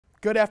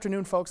Good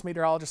afternoon, folks.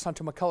 Meteorologist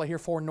Hunter McCullough here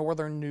for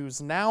Northern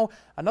News Now.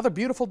 Another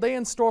beautiful day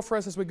in store for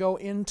us as we go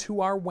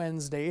into our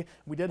Wednesday.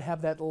 We did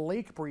have that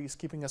lake breeze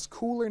keeping us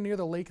cooler near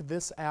the lake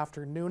this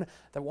afternoon.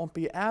 That won't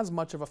be as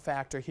much of a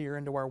factor here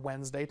into our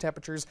Wednesday.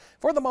 Temperatures,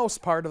 for the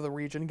most part of the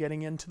region,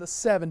 getting into the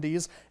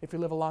 70s. If you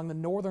live along the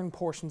northern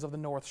portions of the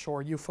North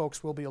Shore, you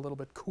folks will be a little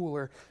bit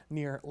cooler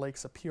near Lake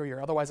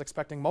Superior. Otherwise,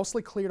 expecting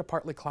mostly clear to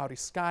partly cloudy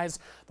skies.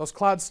 Those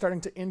clouds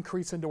starting to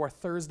increase into our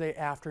Thursday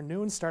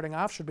afternoon. Starting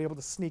off, should be able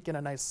to sneak in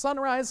a nice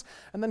sunrise,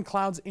 and then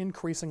clouds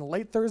increasing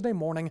late Thursday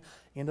morning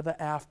into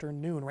the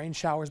afternoon. Rain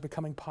showers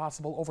becoming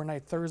possible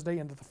overnight Thursday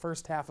into the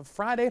first half of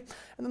Friday,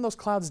 and then those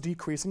clouds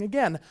decreasing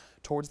again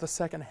towards the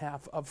second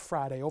half of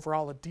Friday.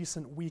 Overall, a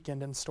decent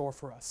weekend in store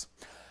for us.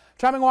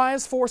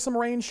 Timing-wise, for some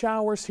rain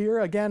showers here,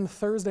 again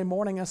Thursday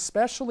morning,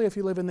 especially if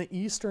you live in the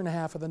eastern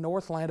half of the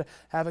Northland,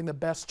 having the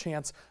best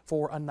chance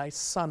for a nice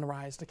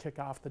sunrise to kick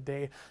off the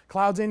day.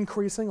 Clouds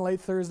increasing late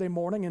Thursday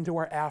morning into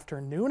our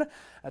afternoon.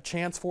 A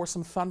chance for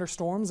some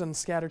thunderstorms and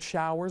scattered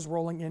showers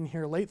rolling in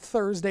here late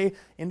Thursday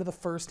into the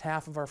first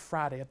half of our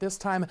Friday. At this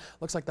time,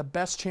 looks like the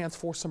best chance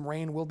for some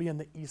rain will be in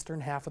the eastern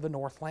half of the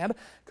Northland.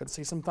 Could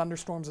see some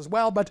thunderstorms as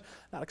well, but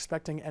not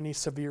expecting any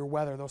severe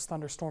weather. Those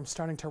thunderstorms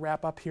starting to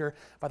wrap up here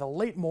by the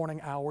late morning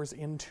hours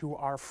into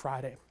our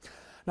Friday.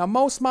 Now,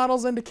 most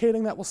models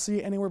indicating that we'll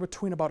see anywhere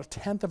between about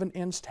 1/10 of an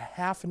inch to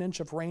 1/2 an inch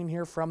of rain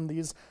here from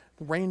these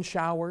rain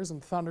showers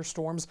and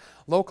thunderstorms.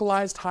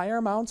 Localized higher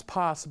amounts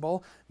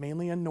possible,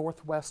 mainly in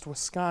northwest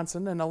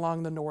Wisconsin and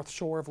along the north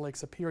shore of Lake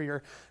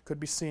Superior. Could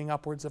be seeing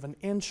upwards of an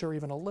inch or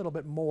even a little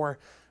bit more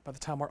by the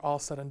time we're all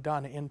said and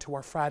done into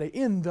our Friday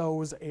in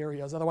those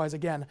areas. Otherwise,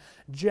 again,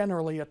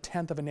 generally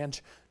 1/10 of an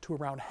inch to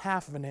around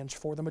 1/2 of an inch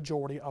for the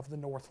majority of the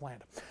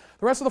Northland.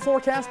 The rest of the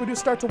forecast, we do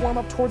start to warm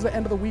up towards the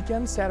end of the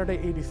weekend. Saturday,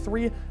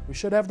 83. We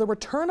should have the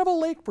return of a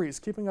lake breeze,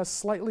 keeping us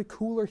slightly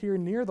cooler here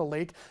near the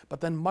lake,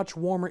 but then much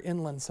warmer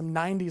inland. Some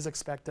 90s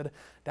expected.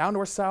 Down to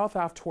our south,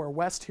 off to our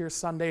west here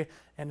Sunday,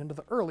 and into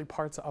the early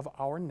parts of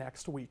our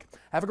next week.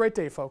 Have a great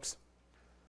day, folks.